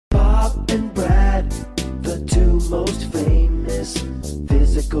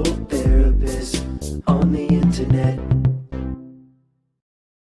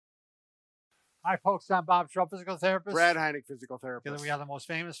Hi, folks. I'm Bob Schrupp, physical therapist. Brad Heineck, physical Together therapist. we are the most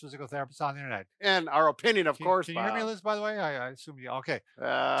famous physical therapists on the internet. And our opinion, of course, Can you hear me, Bob. Liz, by the way? I assume you. Okay.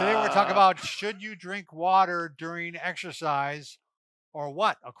 Today we're talking about should you drink water during exercise or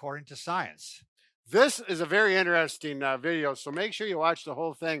what, according to science. This is a very interesting video, so make sure you watch the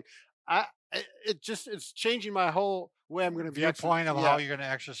whole thing. It's changing my whole way I'm going to be Viewpoint of how you're going to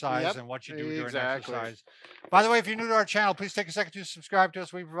exercise and what you do during exactly. exercise. By the way, if you're new to our channel, please take a second to subscribe to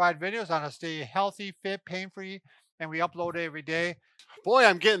us. We provide videos on how to stay healthy, fit, pain-free, and we upload every day. Boy,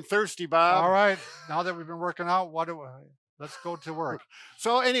 I'm getting thirsty, Bob. All right. Now that we've been working out, let's go to work.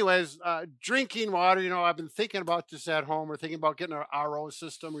 So anyways, drinking water, I've been thinking about this at home. We're thinking about getting an RO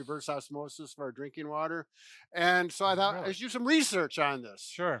system, reverse osmosis for our drinking water. And so I thought I should do some research on this.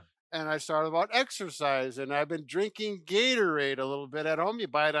 Sure. And I started about exercise, and I've been drinking Gatorade a little bit at home. You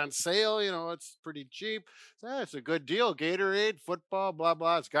buy it on sale, it's pretty cheap. So it's a good deal. Gatorade, football, blah,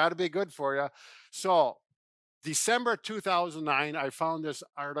 blah. It's got to be good for you. So December 2009, I found this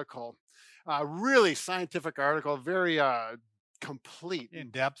article, really scientific article, very complete. In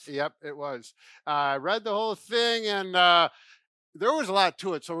depth. Yep, it was. I read the whole thing, and there was a lot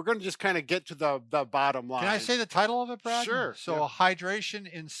to it, so we're going to just kind of get to the bottom line. Can I say the title of it, Brad? Sure. So, Hydration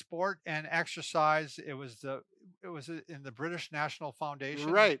in Sport and Exercise. It was in the British National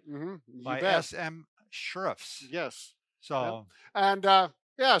Foundation, right? By S.M. Shriffs. Yes. So, and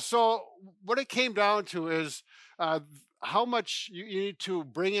so what it came down to is how much you need to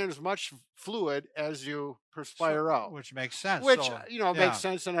bring in as much fluid as you perspire out, which makes sense. Which makes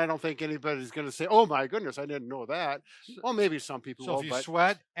sense, and I don't think anybody's going to say, "Oh my goodness, I didn't know that." Well, maybe some people will. So if you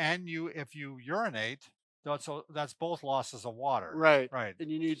sweat and if you urinate, that's both losses of water. Right. Right. And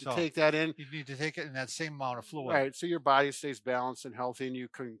you need to take that in. You need to take it in that same amount of fluid. Right. So your body stays balanced and healthy, and you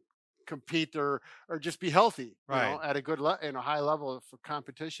can compete or just be healthy, at a good high level for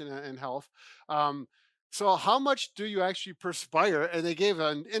competition and health. So how much do you actually perspire? And they gave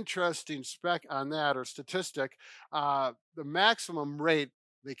an interesting spec on that, or statistic. The maximum rate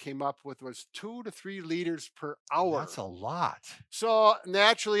they came up with was 2 to 3 liters per hour. That's a lot. So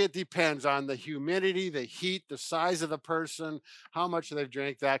naturally, it depends on the humidity, the heat, the size of the person, how much they've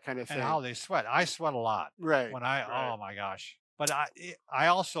drank, that kind of thing. And how they sweat. I sweat a lot. Right. When oh my gosh. But I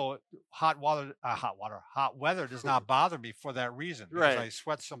also, hot weather does not bother me for that reason, because I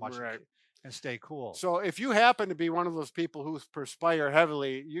sweat so much and stay cool. So if you happen to be one of those people who perspire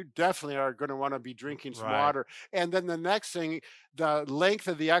heavily, you definitely are going to want to be drinking some water. And then the next thing, the length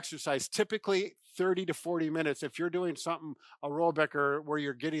of the exercise, typically 30 to 40 minutes. If you're doing something aerobic or where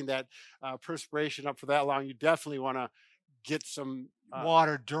you're getting that perspiration up for that long, you definitely want to get some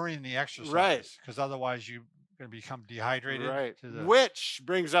water during the exercise. Right. Because otherwise you're going to become dehydrated. Right. Which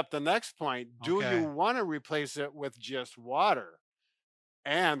brings up the next point. Do you want to replace it with just water?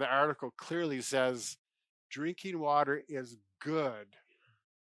 And the article clearly says drinking water is good,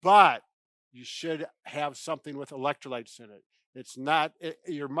 but you should have something with electrolytes in it. It's not,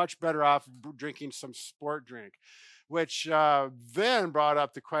 you're much better off drinking some sport drink, which then brought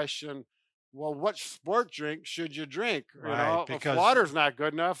up the question, well, what sport drink should you drink? Because if water's not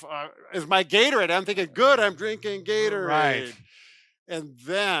good enough, is my Gatorade? I'm thinking, good, I'm drinking Gatorade. Right. And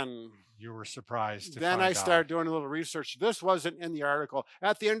then you were surprised. Then I started doing a little research. This wasn't in the article.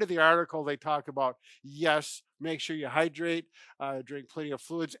 At the end of the article, they talk about, yes, make sure you hydrate, drink plenty of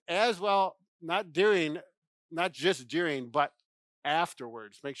fluids as well, not just during, but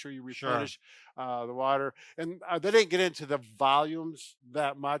afterwards. Make sure you replenish the water. And they didn't get into the volumes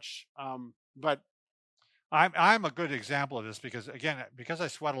that much, but I'm a good example of this because I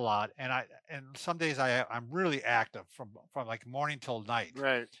sweat a lot, and some days I'm really active from like morning till night.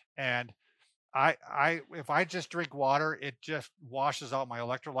 Right. And if I just drink water, it just washes out my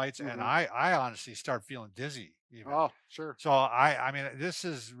electrolytes, and I honestly start feeling dizzy even. Oh, sure. So I mean, this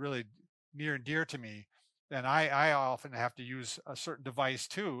is really near and dear to me, and I often have to use a certain device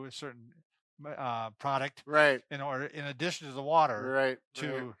too, a certain product, right, in addition to the water, right,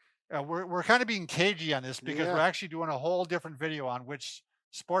 to we're kind of being cagey on this because we're actually doing a whole different video on which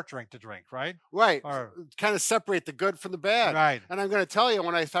sport drink to drink, right? Right. Or kind of separate the good from the bad. Right. And I'm going to tell you,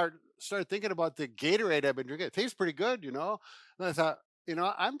 when I started thinking about the Gatorade I've been drinking, it tastes pretty good, And I thought,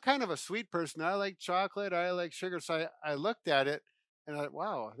 I'm kind of a sweet person. I like chocolate. I like sugar. So I looked at it and I thought,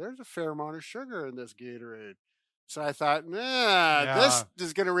 wow, there's a fair amount of sugar in this Gatorade. So I thought, this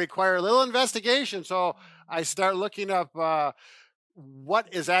is going to require a little investigation. So I start looking up what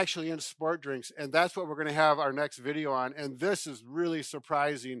is actually in sport drinks, and that's what we're going to have our next video on. And this is really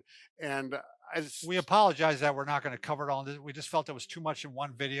surprising, and we apologize that we're not going to cover it all. We just felt it was too much in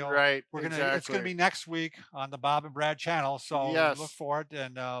one video. Right. It's going to be next week on the Bob and Brad channel, so look for it,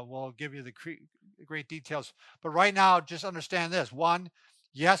 and we'll give you the great details. But right now, just understand this. One,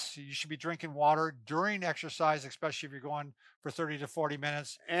 yes, you should be drinking water during exercise, especially if you're going for 30 to 40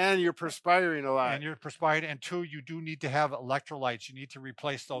 minutes. And you're perspiring a lot. And you're perspiring. And two, you do need to have electrolytes. You need to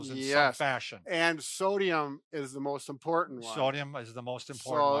replace those in some fashion. And sodium is the most important one. Sodium is the most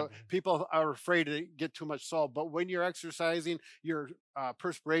important one. People are afraid to get too much salt, but when you're exercising, your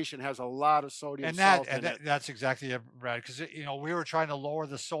perspiration has a lot of sodium and salt in it. That's exactly right. Because we were trying to lower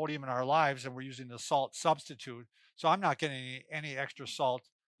the sodium in our lives, and we're using the salt substitute. So I'm not getting any extra salt.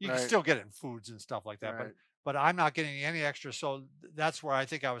 You can still get it in foods and stuff like that, but I'm not getting any extra. So that's where I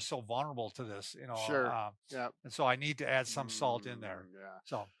think I was so vulnerable to this, Sure. And so I need to add some salt in there. Yeah.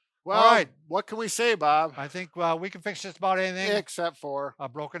 So, well, all right. What can we say, Bob? I think we can fix just about anything except for a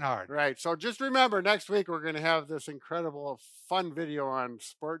broken heart. Right. So just remember, next week we're going to have this incredible, fun video on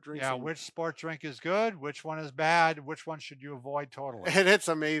sport drinks. Yeah, which sport drink is good, which one is bad, which one should you avoid totally. And it's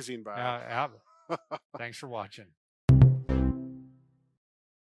amazing, Bob. Yeah. Thanks for watching.